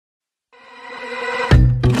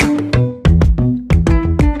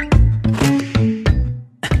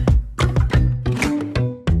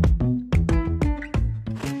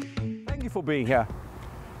here.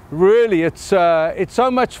 Really, it's so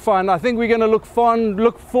much fun. I think we're going to look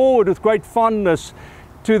forward with great fondness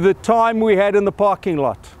to the time we had in the parking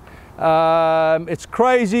lot. It's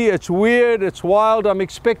crazy, it's weird, it's wild. I'm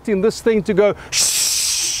expecting this thing to go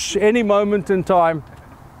shh any moment in time.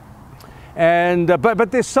 And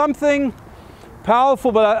but there's something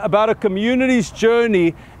powerful about a community's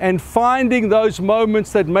journey and finding those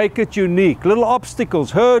moments that make it unique. Little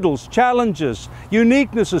obstacles, hurdles, challenges,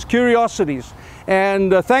 uniquenesses, curiosities.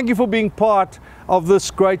 And thank you for being part of this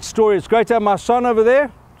great story. It's great to have my son over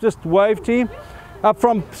there. Just wave to him. Up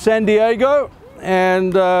from San Diego.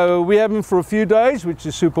 And we have him for a few days, which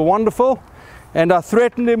is super wonderful. And I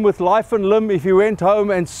threatened him with life and limb if he went home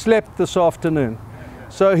and slept this afternoon.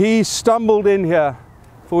 So he stumbled in here,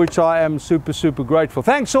 for which I am super, super grateful.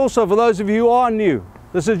 Thanks also for those of you who are new.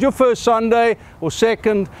 This is your first Sunday or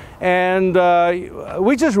second, and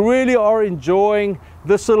we just really are enjoying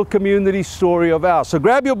this little community story of ours. So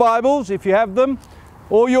grab your Bibles, if you have them,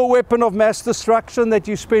 or your weapon of mass destruction that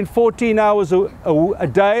you spent 14 hours a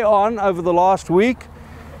day on over the last week,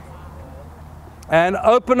 and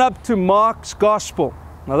open up to Mark's Gospel.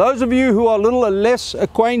 Now, those of you who are a little less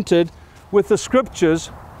acquainted with the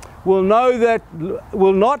Scriptures will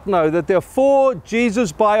not know that there are 4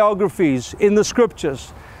 Jesus biographies in the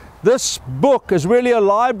Scriptures. This book is really a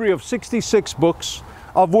library of 66 books,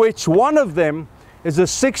 of which one of them is a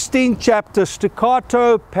 16-chapter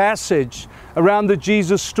staccato passage around the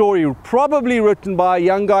Jesus story, probably written by a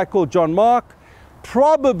young guy called John Mark,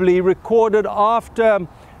 probably recorded after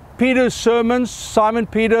Peter's sermons, Simon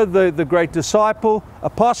Peter, the great disciple,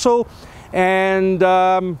 apostle,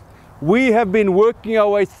 and we have been working our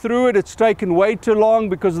way through it. It's taken way too long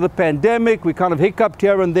because of the pandemic. We kind of hiccuped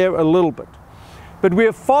here and there a little bit. But we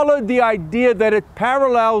have followed the idea that it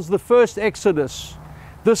parallels the first Exodus.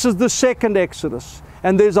 This is the second Exodus.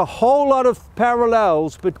 And there's a whole lot of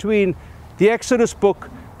parallels between the Exodus book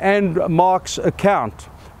and Mark's account.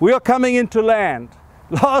 We are coming into land.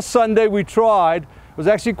 Last Sunday we tried. It was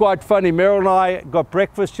actually quite funny. Meryl and I got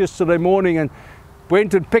breakfast yesterday morning and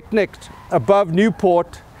went and picnicked above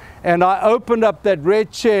Newport. And I opened up that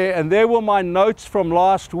red chair, and there were my notes from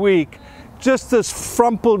last week. Just this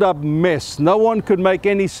frumpled up mess. No one could make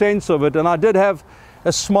any sense of it, and I did have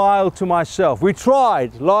a smile to myself. We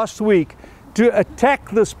tried last week to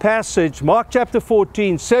attack this passage, Mark chapter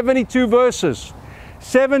 14, 72 verses.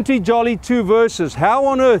 70 jolly 2 verses. How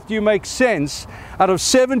on earth do you make sense out of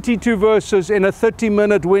 72 verses in a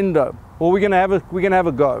 30-minute window? Well, we're going to have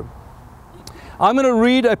a go. I'm going to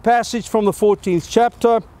read a passage from the 14th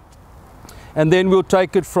chapter, and then we'll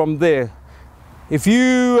take it from there. If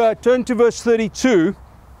you turn to verse 32,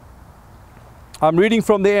 I'm reading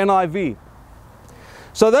from the NIV.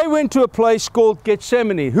 So they went to a place called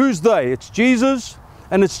Gethsemane. Who's they? It's Jesus,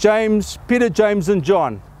 and it's James, Peter, James, and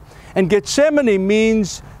John. And Gethsemane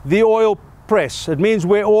means the oil press. It means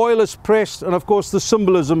where oil is pressed, and of course the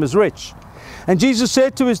symbolism is rich. And Jesus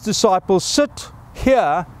said to his disciples, "Sit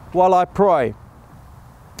here while I pray."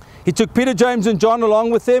 He took Peter, James, and John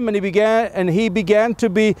along with him, and he began to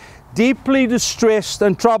be deeply distressed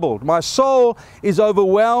and troubled. "My soul is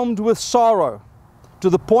overwhelmed with sorrow to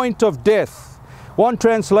the point of death." One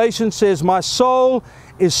translation says, "My soul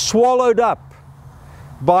is swallowed up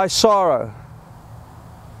by sorrow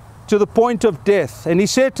to the point of death." And he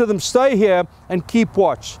said to them, "Stay here and keep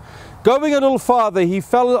watch." Going a little farther, he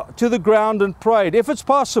fell to the ground and prayed, if it's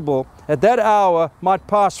possible, at that hour might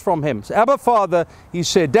pass from him. So, "Abba, Father," he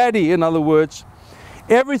said, Daddy, in other words,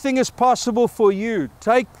 "everything is possible for you.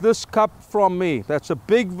 Take this cup from me." That's a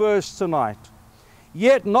big verse tonight.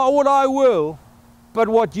 "Yet not what I will, but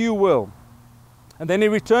what you will." And then he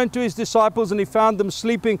returned to his disciples and he found them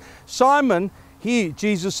sleeping. "Simon,"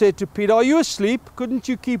 Jesus said to Peter, "are you asleep? Couldn't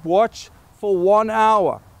you keep watch for 1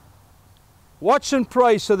 hour? Watch and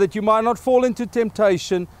pray so that you might not fall into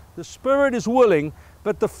temptation. The spirit is willing,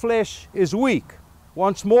 but the flesh is weak."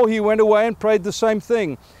 Once more he went away and prayed the same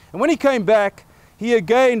thing. And when he came back, he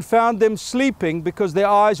again found them sleeping because their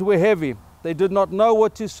eyes were heavy. They did not know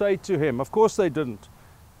what to say to him. Of course they didn't.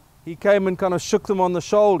 He came and kind of shook them on the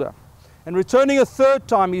shoulder. And returning a third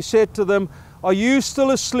time, he said to them, "Are you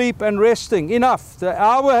still asleep and resting? Enough, the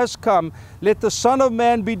hour has come. Let the Son of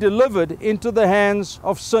Man be delivered into the hands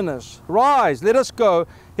of sinners. Rise, let us go.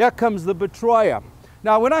 Here comes the betrayer."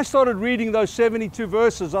 Now, when I started reading those 72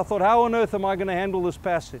 verses, I thought, how on earth am I going to handle this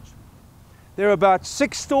passage? There are about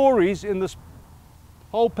 6 stories in this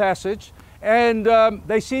whole passage, and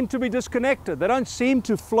they seem to be disconnected. They don't seem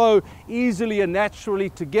to flow easily and naturally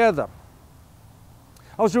together.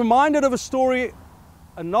 I was reminded of a story,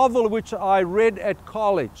 a novel which I read at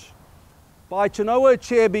college. by Chinua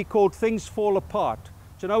Achebe called Things Fall Apart.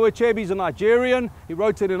 Chinua Achebe is a Nigerian. He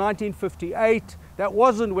wrote it in 1958. That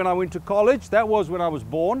wasn't when I went to college. That was when I was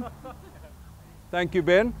born. Thank you,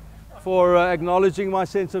 Ben, for acknowledging my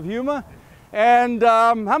sense of humor. And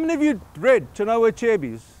how many of you read Chinua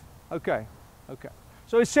Achebe's? Okay, okay.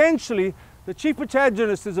 So essentially, the chief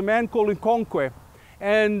protagonist is a man called Nkonkwe.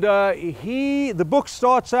 And the book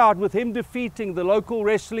starts out with him defeating the local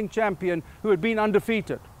wrestling champion who had been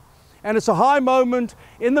undefeated. And it's a high moment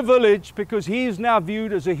in the village because he is now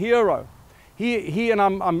viewed as a hero. And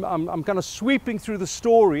I'm kind of sweeping through the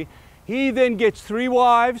story. He then gets 3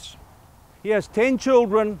 wives. He has 10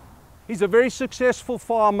 children. He's a very successful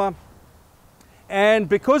farmer. And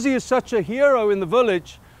because he is such a hero in the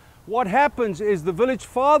village, what happens is the village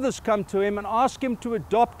fathers come to him and ask him to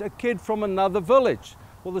adopt a kid from another village.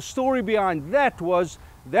 Well, the story behind that was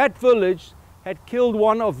that village had killed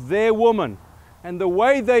one of their women. And the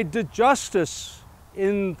way they did justice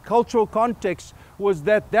in cultural context was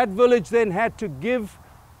that that village then had to give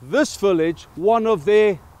this village one of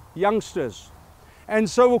their youngsters. And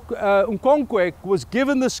so Nkonkwe was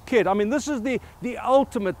given this kid. I mean, this is the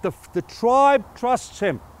ultimate. The tribe trusts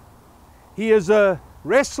him. He is a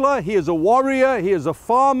wrestler, he is a warrior, he is a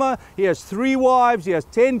farmer, he has 3 wives, he has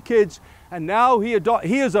 10 kids, and now he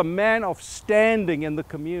is a man of standing in the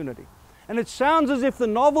community. And it sounds as if the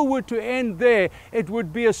novel were to end there. It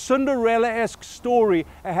would be a Cinderella-esque story,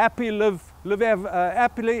 a happily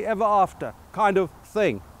ever after kind of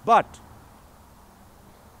thing. But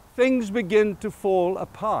things begin to fall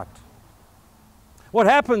apart. What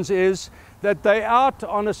happens is that they're out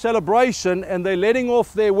on a celebration and they're letting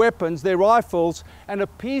off their weapons, their rifles, and a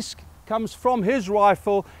piece comes from his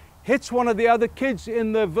rifle, hits one of the other kids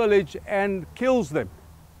in the village and kills them.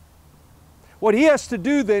 What he has to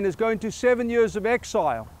do then is go into 7 years of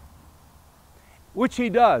exile, which he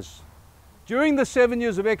does. During the 7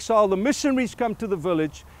 years of exile, the missionaries come to the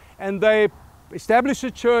village and they establish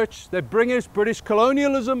a church. They bring us British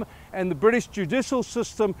colonialism and the British judicial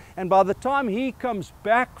system, and by the time he comes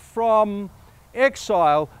back from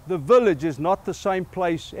exile, the village is not the same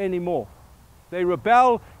place anymore. They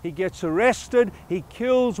rebel, he gets arrested, he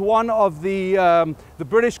kills one of the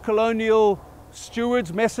British colonial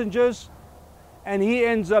stewards, messengers, and he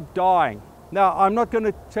ends up dying. Now, I'm not going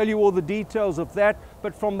to tell you all the details of that,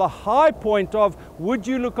 but from the high point of, would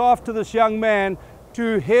you look after this young man,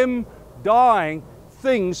 to him dying,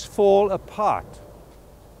 things fall apart.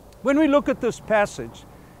 When we look at this passage,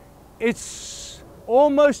 it's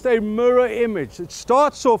almost a mirror image. It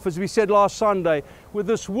starts off, as we said last Sunday, with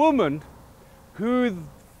this woman who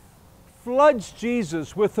floods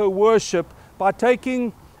Jesus with her worship by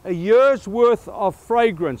taking a year's worth of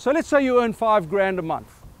fragrance. So let's say you earn $5,000 a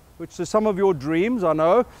month, which is some of your dreams, I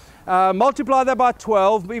know. Multiply that by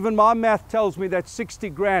 12, even my math tells me that's 60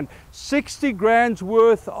 grand. 60 grand's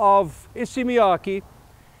worth of issey-miyake,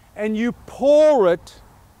 and you pour it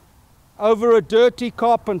over a dirty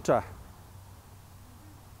carpenter.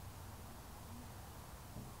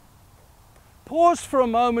 Pause for a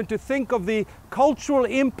moment to think of the cultural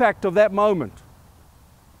impact of that moment.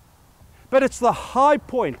 But it's the high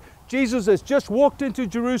point. Jesus has just walked into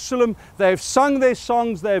Jerusalem. They've sung their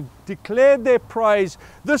songs. They've declared their praise.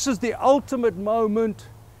 This is the ultimate moment.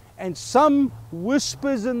 And some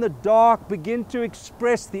whispers in the dark begin to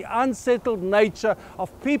express the unsettled nature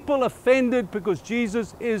of people offended because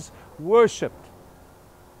Jesus is worshipped.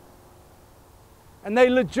 And they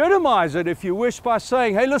legitimize it, if you wish, by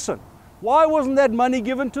saying, hey, listen, why wasn't that money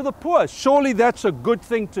given to the poor? Surely that's a good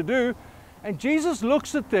thing to do. And Jesus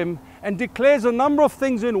looks at them and declares a number of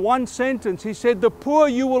things in one sentence. He said, the poor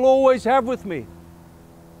you will always have with me.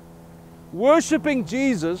 Worshipping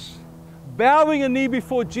Jesus, bowing a knee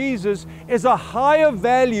before Jesus, is a higher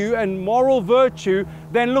value and moral virtue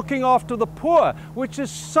than looking after the poor, which is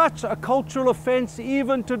such a cultural offense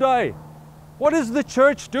even today. What is the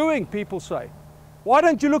church doing, people say? Why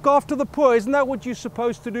don't you look after the poor? Isn't that what you're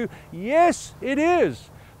supposed to do? Yes, it is.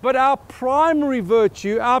 But our primary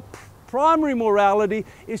virtue, our primary morality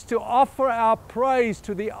is to offer our praise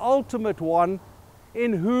to the ultimate one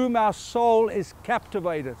in whom our soul is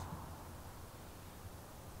captivated.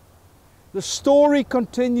 The story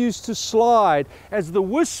continues to slide as the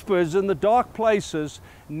whispers in the dark places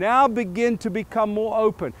now begin to become more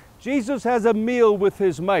open. Jesus has a meal with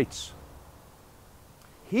his mates.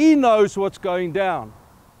 He knows what's going down.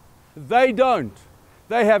 They don't.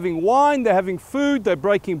 They're having wine, they're having food, they're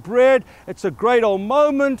breaking bread. It's a great old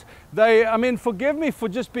moment. Forgive me for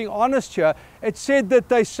just being honest here. It said that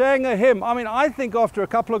they sang a hymn. I think after a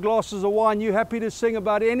couple of glasses of wine, you're happy to sing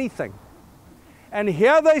about anything. And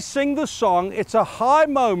here they sing the song. It's a high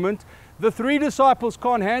moment. The 3 disciples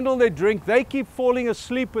can't handle their drink. They keep falling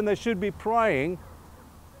asleep when they should be praying.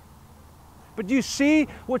 But you see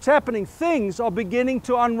what's happening. Things are beginning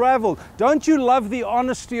to unravel. Don't you love the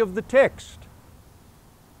honesty of the text?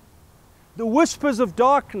 The whispers of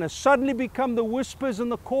darkness suddenly become the whispers in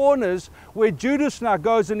the corners, where Judas now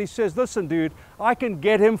goes and he says, listen, dude, I can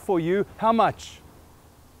get him for you. How much?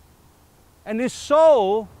 And his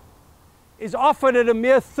soul is offered at a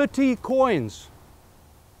mere 30 coins.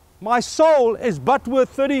 My soul is but worth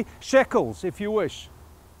 30 shekels, if you wish.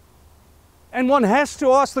 And one has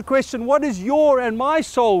to ask the question, what is your and my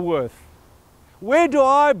soul worth? Where do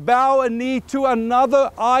I bow a knee to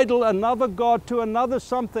another idol, another God, to another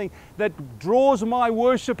something that draws my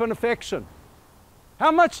worship and affection?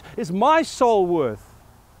 How much is my soul worth?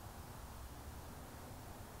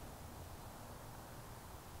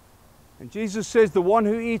 And Jesus says, the one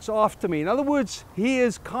who eats after me. In other words, he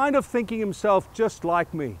is kind of thinking himself just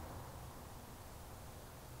like me.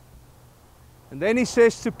 And then he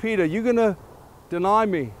says to Peter, you're going to deny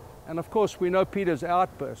me. And of course, we know Peter's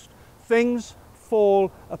outburst. Things fall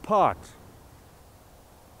apart.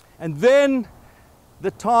 And then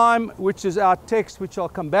the time, which is our text, which I'll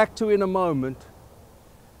come back to in a moment,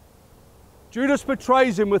 Judas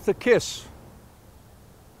betrays him with a kiss.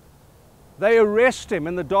 They arrest him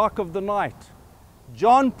in the dark of the night.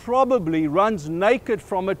 John probably runs naked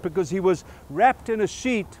from it because he was wrapped in a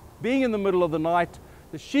sheet, being in the middle of the night.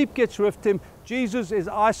 The sheep gets ripped him. Jesus is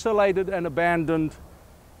isolated and abandoned.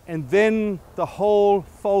 And then the whole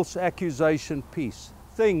false accusation piece.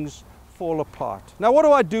 Things fall apart. Now, what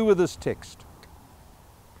do I do with this text?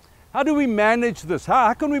 How do we manage this?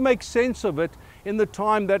 How can we make sense of it in the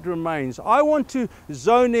time that remains? I want to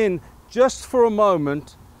zone in just for a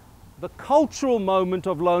moment the cultural moment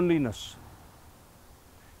of loneliness.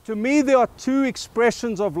 To me, there are 2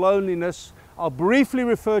 expressions of loneliness. I'll briefly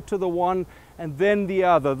refer to the one and then the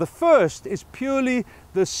other. The first is purely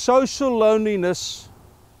the social loneliness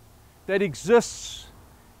that exists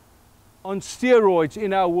on steroids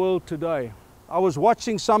in our world today. I was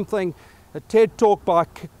watching something, a TED talk by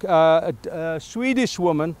a Swedish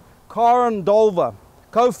woman, Karin Dolva,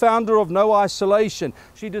 co-founder of No Isolation.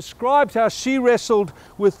 She described how she wrestled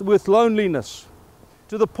with loneliness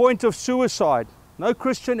to the point of suicide. No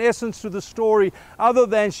Christian essence to the story other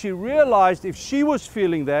than she realized if she was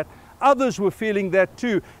feeling that, others were feeling that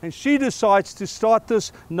too. And she decides to start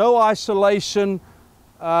this No Isolation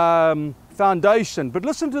foundation. But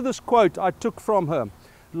listen to this quote I took from her.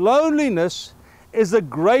 Loneliness is a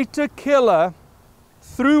greater killer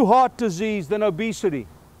through heart disease than obesity.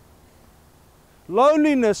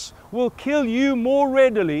 Loneliness will kill you more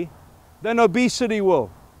readily than obesity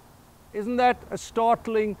will. Isn't that a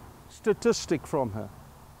startling statistic from her?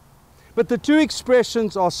 But the 2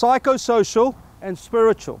 expressions are psychosocial and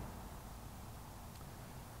spiritual.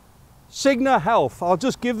 Cigna Health, I'll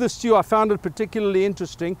just give this to you, I found it particularly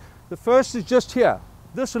interesting. The first is just here,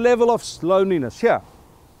 this level of loneliness here.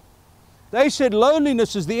 They said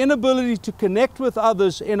loneliness is the inability to connect with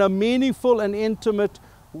others in a meaningful and intimate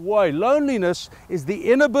way. Loneliness is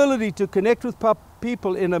the inability to connect with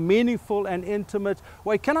people in a meaningful and intimate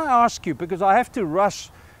way. Can I ask you, because I have to rush,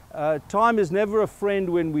 time is never a friend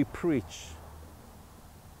when we preach.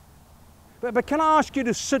 But can I ask you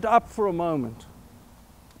to sit up for a moment?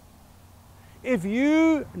 If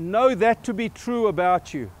you know that to be true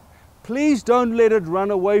about you, please don't let it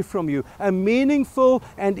run away from you. A meaningful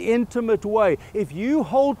and intimate way. If you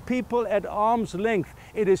hold people at arm's length,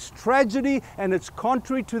 it is tragedy and it's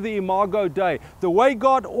contrary to the Imago Dei. The way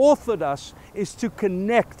God authored us is to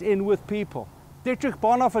connect in with people. Dietrich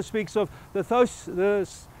Bonhoeffer speaks of the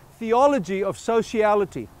theology of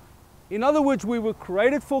sociality. In other words, we were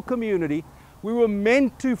created for community. We were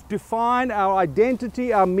meant to define our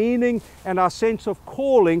identity, our meaning, and our sense of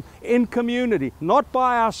calling in community, not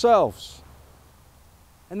by ourselves.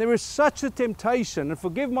 And there is such a temptation, and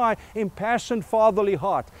forgive my impassioned fatherly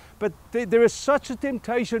heart, but there is such a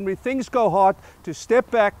temptation when things go hard to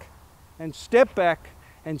step back and step back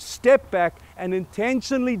and step back and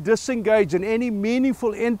intentionally disengage in any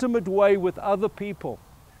meaningful, intimate way with other people.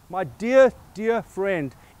 My dear, dear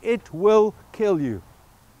friend, it will kill you.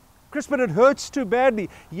 Chris, but it hurts too badly.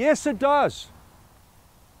 Yes, it does.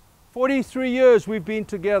 43 years we've been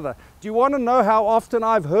together. Do you want to know how often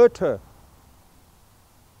I've hurt her?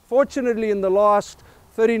 Fortunately, in the last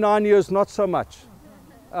 39 years, not so much.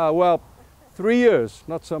 3 years,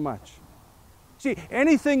 not so much. See,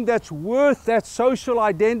 anything that's worth that social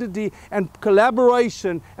identity and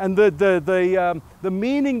collaboration and the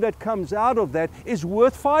meaning that comes out of that is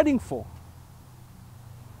worth fighting for.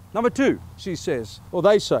 Number 2, she says, or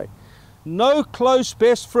they say, No close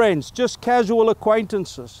best friends, just casual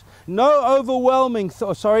acquaintances. No overwhelming,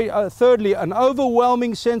 thirdly, an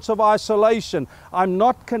overwhelming sense of isolation. I'm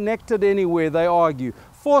not connected anywhere, they argue.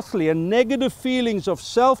 Fourthly, a negative feelings of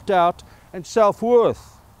self-doubt and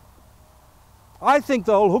self-worth. I think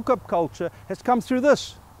the whole hookup culture has come through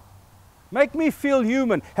this. Make me feel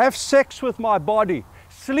human. Have sex with my body.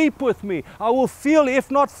 Sleep with me. I will feel,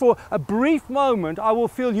 if not for a brief moment, I will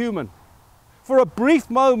feel human. For a brief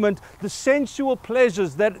moment, the sensual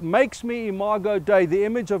pleasures that makes me imago Dei, the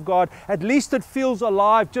image of God, at least it feels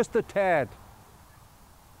alive just a tad.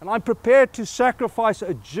 And I'm prepared to sacrifice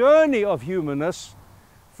a journey of humanness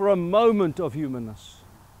for a moment of humanness.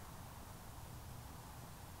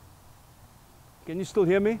 Can you still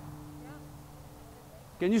hear me?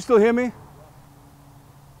 Can you still hear me?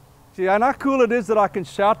 See, and how cool it is that I can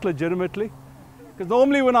shout legitimately. Because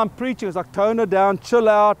normally when I'm preaching, it's like tone it down, chill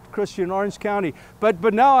out, Chris, you're in Orange County.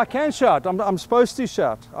 But now I can shout. I'm supposed to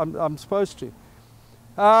shout. I'm supposed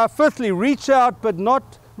to. Fifthly, reach out but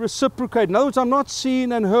not reciprocate. In other words, I'm not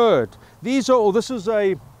seen and heard. This is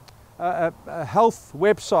a health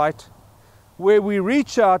website where we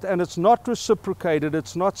reach out and it's not reciprocated,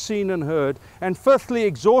 it's not seen and heard. And fifthly,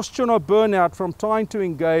 exhaustion or burnout from trying to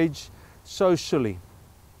engage socially.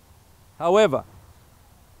 However,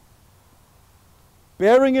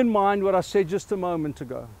 bearing in mind what I said just a moment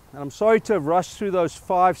ago, and I'm sorry to have rushed through those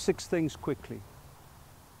 5, 6 things quickly.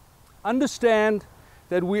 Understand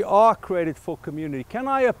that we are created for community. Can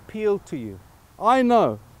I appeal to you? I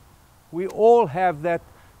know we all have that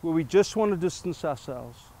where we just want to distance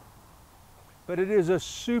ourselves. But it is a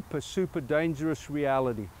super, super dangerous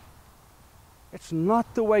reality. It's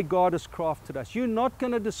not the way God has crafted us. You're not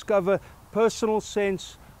going to discover personal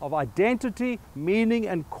sense of identity, meaning,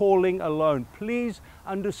 and calling alone. Please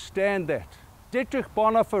understand that. Dietrich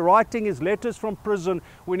Bonhoeffer, writing his letters from prison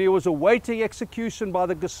when he was awaiting execution by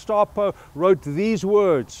the Gestapo, wrote these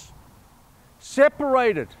words: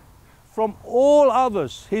 separated from all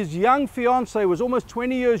others, his young fiancée was almost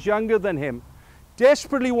 20 years younger than him,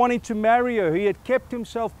 desperately wanting to marry her. He had kept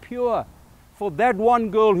himself pure for that one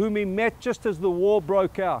girl whom he met just as the war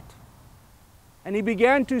broke out. And he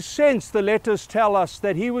began to sense, the letters tell us,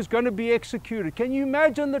 that he was going to be executed. Can you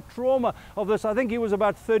imagine the trauma of this? I think he was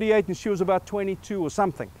about 38 and she was about 22 or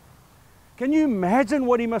something. Can you imagine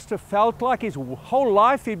what he must have felt like? His whole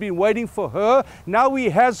life he'd been waiting for her. Now he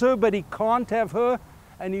has her, but he can't have her.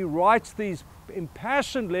 And he writes these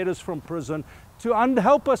impassioned letters from prison to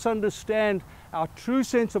help us understand our true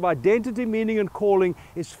sense of identity, meaning, and calling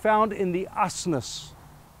is found in the usness,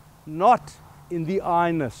 not in the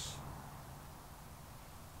I-ness.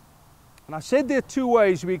 And I said there are 2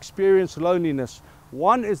 ways we experience loneliness.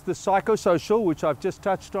 One is the psychosocial, which I've just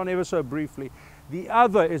touched on ever so briefly. The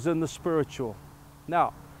other is in the spiritual.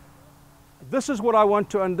 Now, this is what I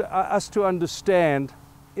want us to understand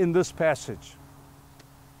in this passage.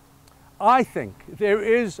 I think there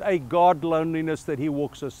is a God loneliness that He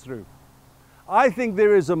walks us through. I think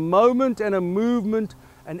there is a moment and a movement,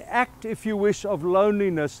 an act, if you wish, of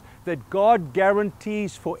loneliness that God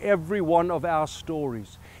guarantees for every one of our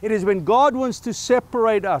stories. It is when God wants to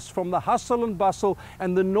separate us from the hustle and bustle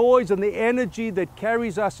and the noise and the energy that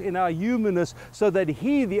carries us in our humanness so that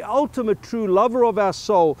He, the ultimate true lover of our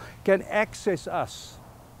soul, can access us.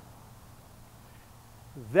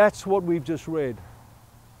 That's what we've just read.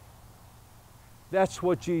 That's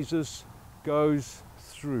what Jesus goes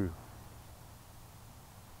through.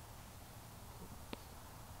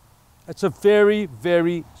 It's a very,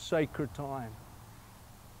 very sacred time.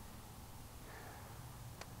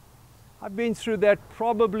 I've been through that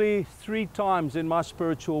probably 3 times in my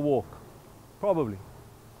spiritual walk. Probably.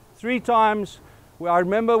 3 times where I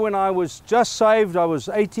remember when I was just saved, I was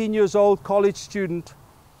 18 years old, college student,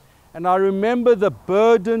 and I remember the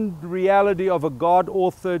burdened reality of a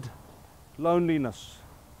God-authored loneliness.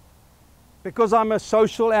 Because I'm a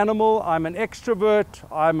social animal, I'm an extrovert,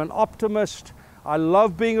 I'm an optimist, I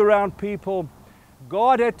love being around people.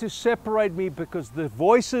 God had to separate me because the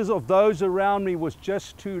voices of those around me was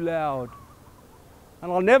just too loud.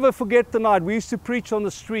 And I'll never forget the night. We used to preach on the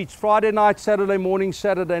streets, Friday night, Saturday morning,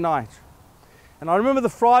 Saturday night. And I remember the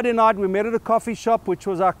Friday night we met at a coffee shop, which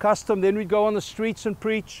was our custom. Then we'd go on the streets and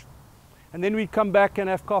preach. And then we'd come back and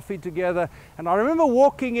have coffee together. And I remember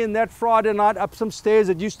walking in that Friday night up some stairs.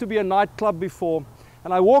 It used to be a nightclub before.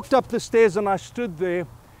 And I walked up the stairs and I stood there.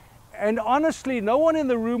 And honestly, no one in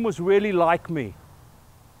the room was really like me.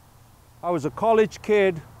 I was a college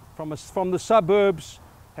kid from the suburbs,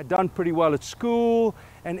 had done pretty well at school,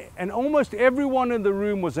 and almost everyone in the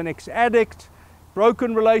room was an ex-addict,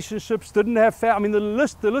 broken relationships, didn't have family. I mean,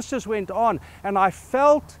 the list just went on. And I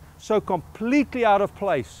felt so completely out of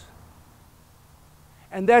place.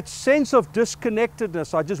 And that sense of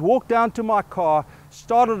disconnectedness, I just walked down to my car,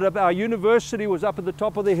 started up, our university was up at the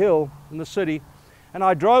top of the hill in the city, and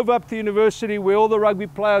I drove up to the university where all the rugby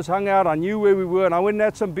players hung out. I knew where we were, and I went and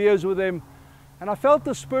had some beers with them. And I felt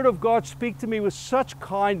the Spirit of God speak to me with such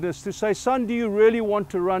kindness to say, son, do you really want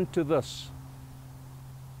to run to this?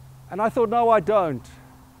 And I thought, no, I don't.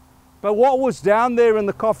 But what was down there in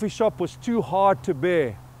the coffee shop was too hard to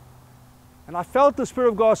bear. And I felt the Spirit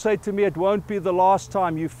of God say to me, it won't be the last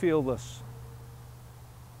time you feel this.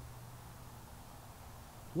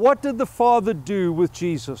 What did the Father do with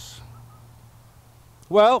Jesus?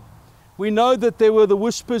 Well, we know that there were the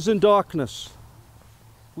whispers in darkness.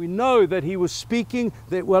 We know that he was speaking,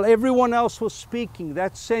 that while everyone else was speaking,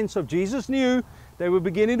 that sense of Jesus knew, they were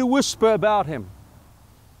beginning to whisper about him.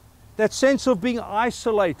 That sense of being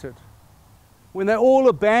isolated. When they all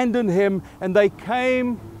abandoned him and they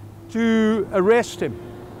came to arrest him.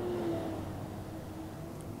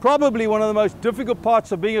 Probably one of the most difficult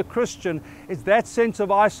parts of being a Christian is that sense of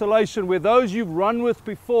isolation where those you've run with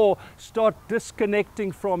before start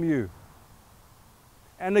disconnecting from you.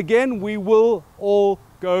 And again, we will all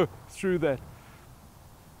go through that.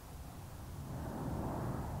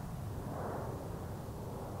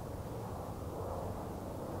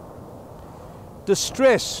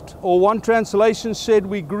 Distressed, or one translation said,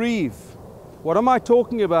 we grieve. What am I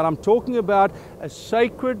talking about? I'm talking about a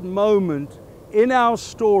sacred moment in our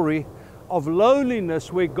story of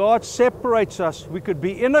loneliness where God separates us. We could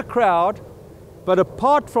be in a crowd, but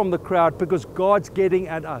apart from the crowd, because God's getting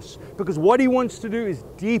at us. Because what he wants to do is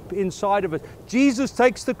deep inside of us. Jesus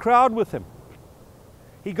takes the crowd with him.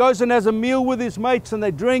 He goes and has a meal with his mates, and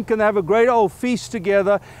they drink and they have a great old feast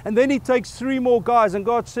together. And then he takes 3 more guys, and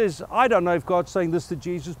God says, I don't know if God's saying this to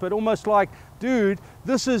Jesus, but almost like, dude,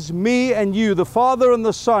 this is me and you, the Father and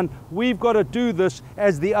the Son. We've got to do this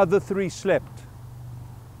as the other 3 slept.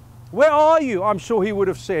 Where are you? I'm sure he would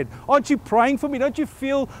have said. Aren't you praying for me? Don't you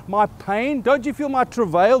feel my pain? Don't you feel my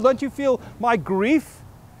travail? Don't you feel my grief?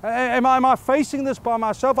 Am I facing this by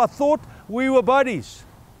myself? I thought we were buddies.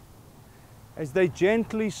 As they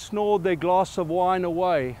gently snored their glass of wine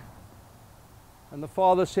away, and the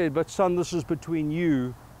Father said, but son, this is between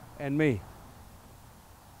you and me.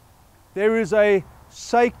 There is a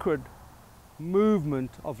sacred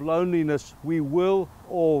movement of loneliness we will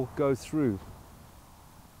all go through.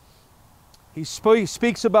 He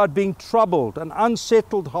speaks about being troubled, an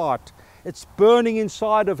unsettled heart. It's burning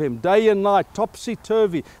inside of him, day and night,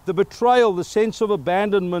 topsy-turvy, the betrayal, the sense of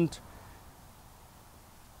abandonment,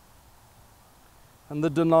 and the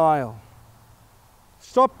denial.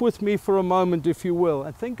 Stop with me for a moment, if you will,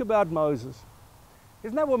 and think about Moses.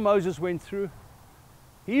 Isn't that what Moses went through?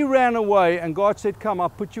 He ran away, and God said, come, I'll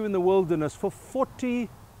put you in the wilderness for 40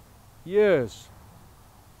 years.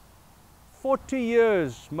 40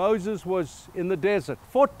 years Moses was in the desert.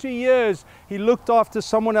 40 years he looked after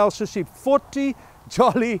someone else's sheep. 40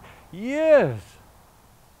 jolly years.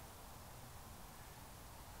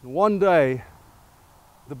 And one day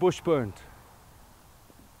the bush burned.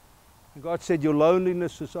 And God said, your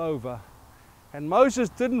loneliness is over. And Moses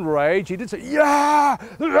didn't rage. He didn't say, yeah,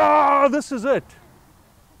 this is it.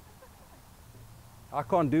 I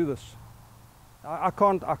can't do this. I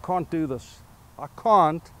can't do this. I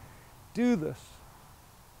can't do this.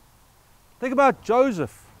 Think about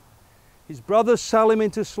Joseph. His brothers sell him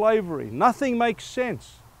into slavery. Nothing makes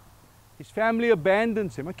sense. His family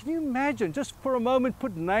abandons him. And can you imagine, just for a moment,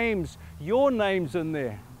 put names, your names in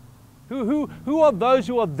there. Who are those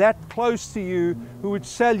who are that close to you who would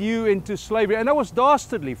sell you into slavery? And that was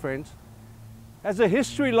dastardly, friends. As a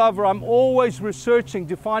history lover, I'm always researching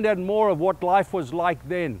to find out more of what life was like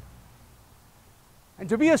then. And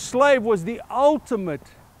to be a slave was the ultimate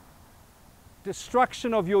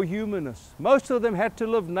destruction of your humanness. Most of them had to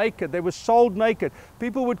live naked. They were sold naked.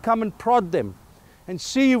 People would come and prod them and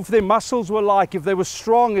see if their muscles were like, if they were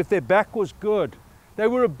strong, if their back was good. They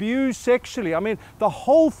were abused sexually. I mean, the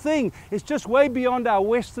whole thing is just way beyond our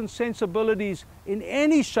Western sensibilities in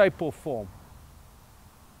any shape or form.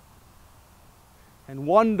 And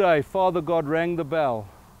one day, Father God rang the bell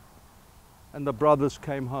and the brothers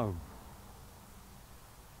came home.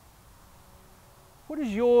 What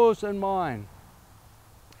is yours and mine?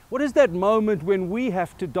 What is that moment when we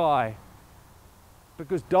have to die?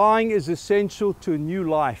 Because dying is essential to a new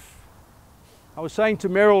life. I was saying to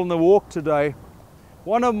Meryl on the walk today,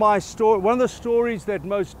 one of the stories that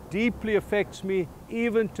most deeply affects me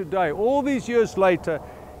even today, all these years later,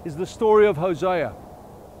 is the story of Hosea.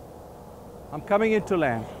 I'm coming into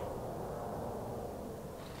land.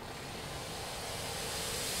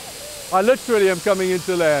 I literally am coming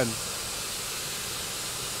into land.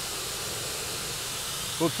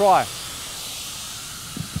 We'll try.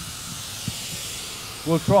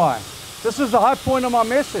 We'll try. This is the high point of my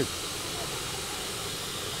message.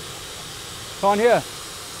 Can't hear.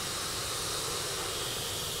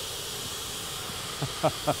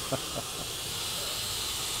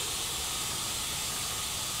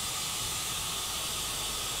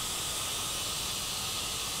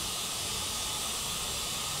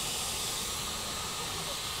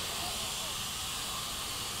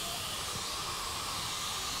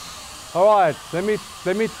 All right, let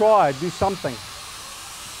me try, do something.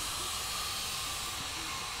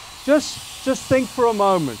 Just think for a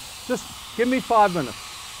moment. Just give me 5 minutes.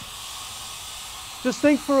 Just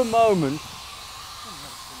think for a moment.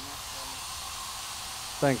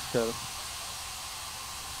 Thanks, Caleb.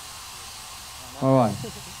 All right.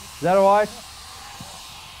 Is that all right?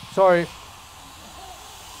 Sorry.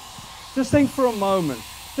 Just think for a moment.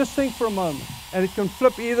 Just think for a moment. And it can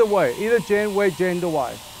flip either way, either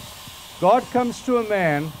gender-wise. God comes to a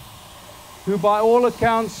man who by all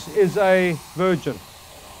accounts is a virgin.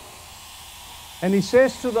 And he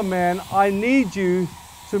says to the man, I need you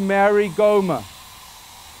to marry Gomer.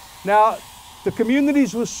 Now, the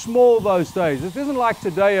communities were small those days. It isn't like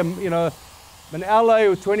today, an LA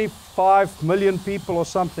with 25 million people or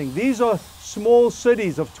something. These are small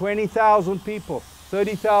cities of 20,000 people,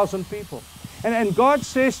 30,000 people. And God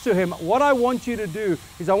says to him, what I want you to do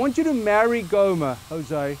is I want you to marry Gomer,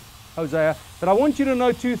 Hosea, but I want you to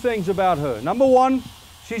know two things about her. Number one,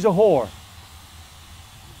 she's a whore.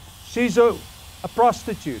 She's a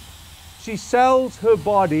prostitute. She sells her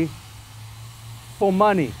body for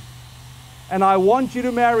money. And I want you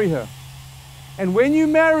to marry her. And when you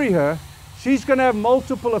marry her, she's going to have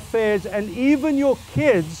multiple affairs, and even your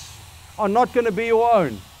kids are not going to be your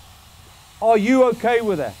own. Are you okay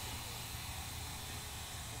with that?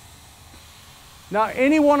 Now,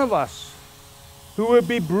 any one of us who would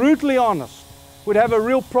be brutally honest would have a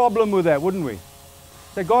real problem with that, wouldn't we?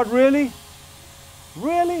 Say, God, really?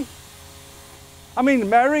 Really? I mean,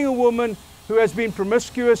 marrying a woman who has been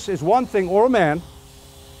promiscuous is one thing, or a man,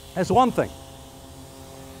 that's one thing.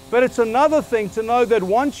 But it's another thing to know that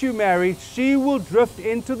once you marry, she will drift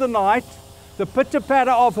into the night. The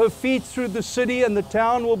pitter-patter of her feet through the city and the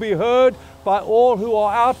town will be heard by all who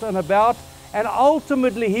are out and about. And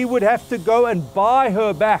ultimately, he would have to go and buy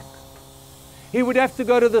her back. He would have to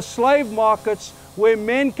go to the slave markets where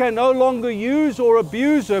men can no longer use or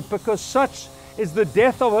abuse her, because such is the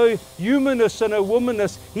death of her humanness and her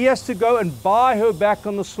womanness. He has to go and buy her back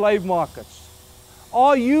on the slave markets.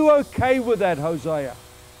 Are you okay with that, Hosea?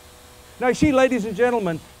 Now, you see, ladies and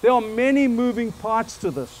gentlemen, there are many moving parts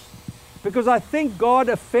to this, because I think God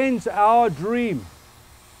offends our dream.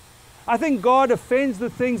 I think God offends the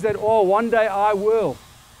things that, oh, one day I will.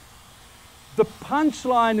 The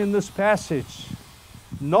punchline in this passage,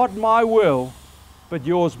 not my will, but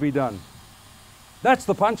yours be done. That's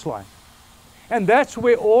the punchline. And that's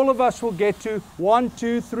where all of us will get to 1,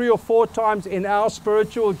 2, 3, or 4 times in our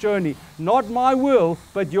spiritual journey. Not my will,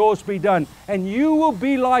 but yours be done. And you will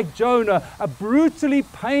be like Jonah, a brutally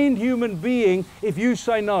pained human being, if you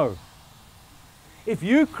say no. If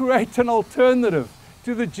you create an alternative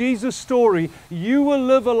to the Jesus story, you will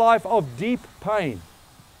live a life of deep pain.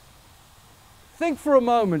 Think for a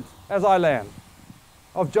moment, as I land,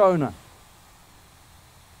 of Jonah.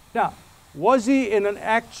 Now, was he in an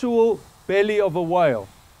actual belly of a whale?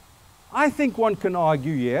 I think one can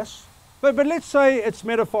argue yes. But let's say it's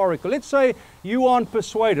metaphorical. Let's say you aren't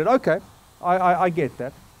persuaded. Okay, I get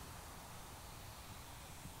that.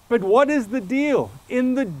 But what is the deal?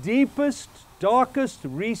 In the deepest, darkest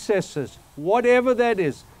recesses, whatever that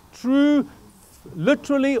is, true,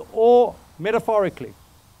 literally or metaphorically,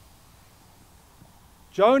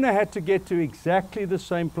 Jonah had to get to exactly the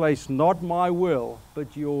same place. Not my will,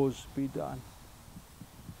 but yours be done.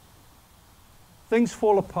 Things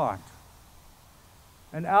fall apart.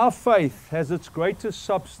 And our faith has its greatest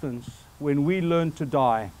substance when we learn to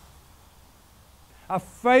die. Our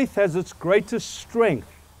faith has its greatest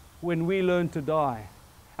strength when we learn to die.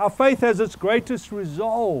 Our faith has its greatest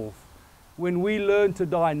resolve when we learn to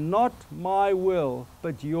die. Not my will,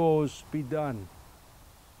 but yours be done.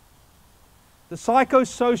 The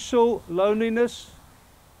psychosocial loneliness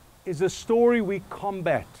is a story we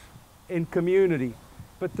combat in community.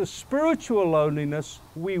 But the spiritual loneliness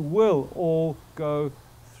we will all go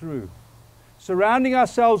through. Surrounding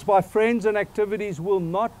ourselves by friends and activities will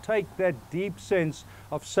not take that deep sense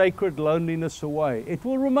of sacred loneliness away. It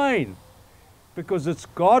will remain because it's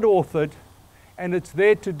God-authored and it's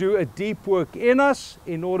there to do a deep work in us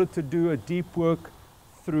in order to do a deep work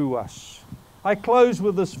through us. I close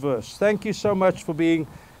with this verse. Thank you so much for being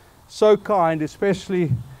so kind,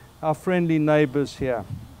 especially our friendly neighbors here.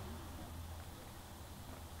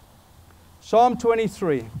 Psalm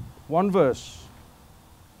 23, one verse.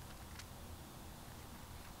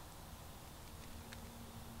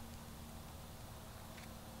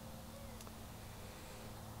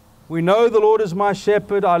 We know the Lord is my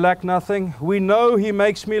shepherd, I lack nothing. We know He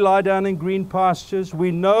makes me lie down in green pastures.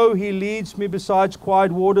 We know He leads me beside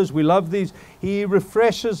quiet waters. We love these. He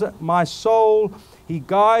refreshes my soul. He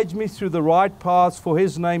guides me through the right paths for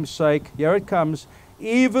His name's sake. Here it comes.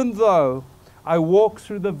 Even though I walk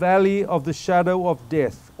through the valley of the shadow of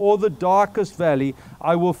death, or the darkest valley,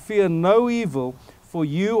 I will fear no evil, for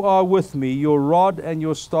you are with me. Your rod and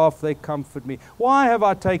your staff, they comfort me. Why have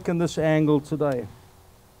I taken this angle today?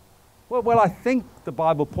 Well, I think the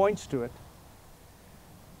Bible points to it.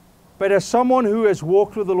 But as someone who has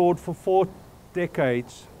walked with the Lord for 4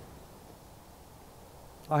 decades,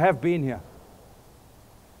 I have been here.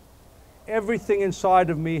 Everything inside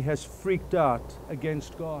of me has freaked out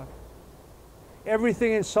against God.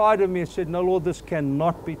 Everything inside of me has said, no, Lord, this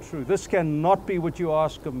cannot be true. This cannot be what you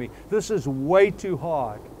ask of me. This is way too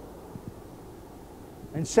hard.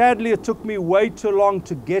 And sadly, it took me way too long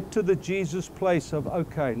to get to the Jesus place of,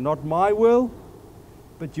 okay, not my will,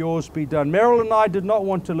 but yours be done. Meryl and I did not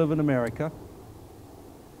want to live in America.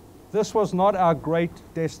 This was not our great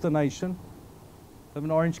destination. Live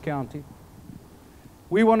in Orange County.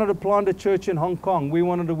 We wanted to plant a church in Hong Kong. We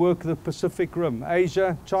wanted to work the Pacific Rim.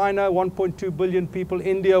 Asia, China, 1.2 billion people.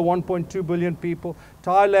 India, 1.2 billion people.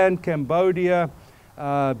 Thailand, Cambodia,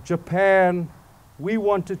 Japan. We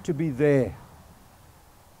wanted to be there.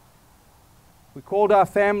 We called our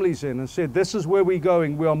families in and said, this is where we're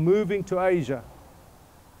going. We are moving to Asia.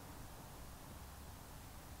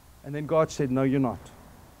 And then God said, no, you're not.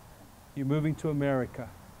 You're moving to America.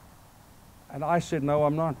 And I said, no,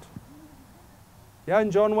 I'm not. Yeah, in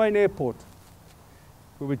John Wayne Airport.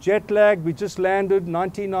 We were jet lagged. We just landed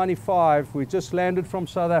 1995. We just landed from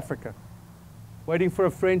South Africa. Waiting for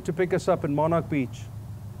a friend to pick us up in Monarch Beach.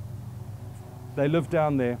 They live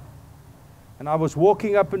down there. And I was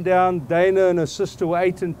walking up and down. Dana and her sister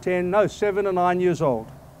were 7 and 9 years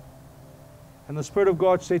old. And the Spirit of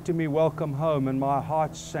God said to me, welcome home. And my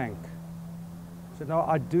heart sank. I said, no,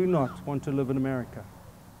 I do not want to live in America.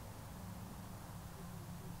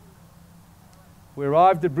 We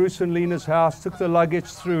arrived at Bruce and Lena's house, took the luggage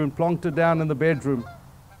through and plonked it down in the bedroom.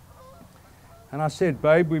 And I said,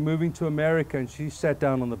 babe, we're moving to America. And she sat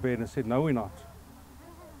down on the bed and said, no, we're not.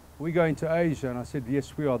 We're going to Asia. And I said,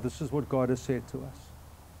 yes, we are. This is what God has said to us.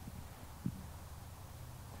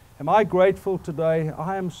 Am I grateful today?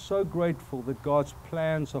 I am so grateful that God's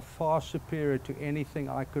plans are far superior to anything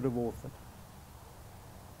I could have authored.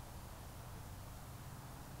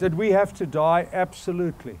 Did we have to die?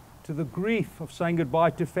 Absolutely. To the grief of saying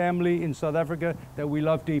goodbye to family in South Africa that we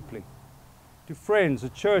love deeply. To friends, a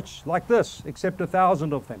church like this, except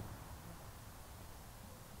 1,000 of them,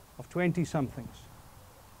 of 20-somethings.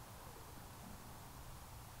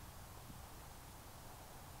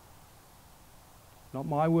 Not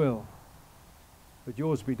my will, but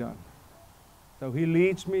yours be done. Though He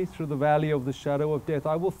leads me through the valley of the shadow of death,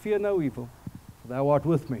 I will fear no evil, for Thou art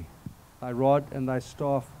with me. Thy rod and Thy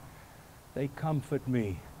staff, they comfort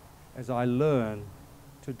me as I learn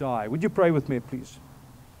to die. Would you pray with me, please?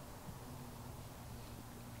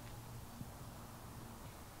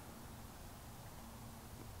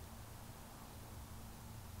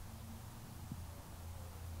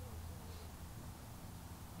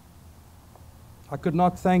 I could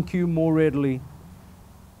not thank you more readily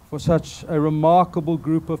for such a remarkable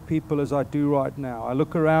group of people as I do right now. I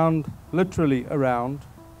look around, literally around,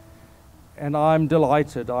 and I'm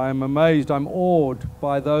delighted, I'm amazed, I'm awed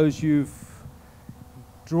by those you've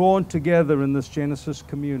drawn together in this Genesis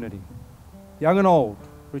community. Young and old,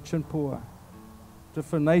 rich and poor,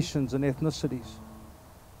 different nations and ethnicities.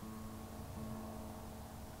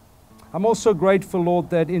 I'm also grateful, Lord,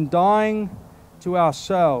 that in dying to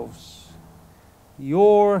ourselves,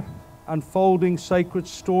 your unfolding sacred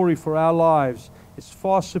story for our lives is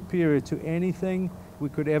far superior to anything we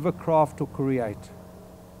could ever craft or create.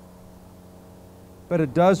 But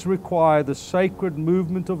it does require the sacred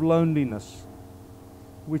movement of loneliness,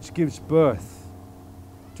 which gives birth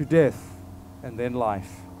to death and then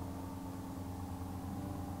life.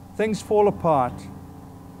 Things fall apart,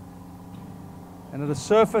 and at a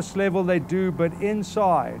surface level they do, but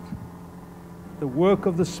inside, the work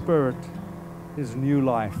of the Spirit is new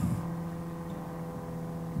life.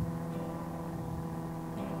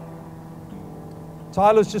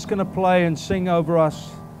 Tyler's just going to play and sing over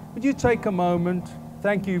us. Would you take a moment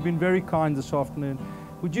Thank you. You've been very kind this afternoon.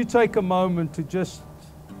 Would you take a moment to just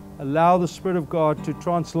allow the Spirit of God to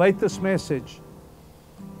translate this message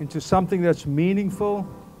into something that's meaningful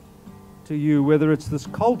to you, whether it's this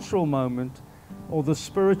cultural moment or the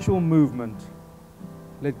spiritual movement?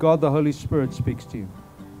 Let God, the Holy Spirit, speak to you.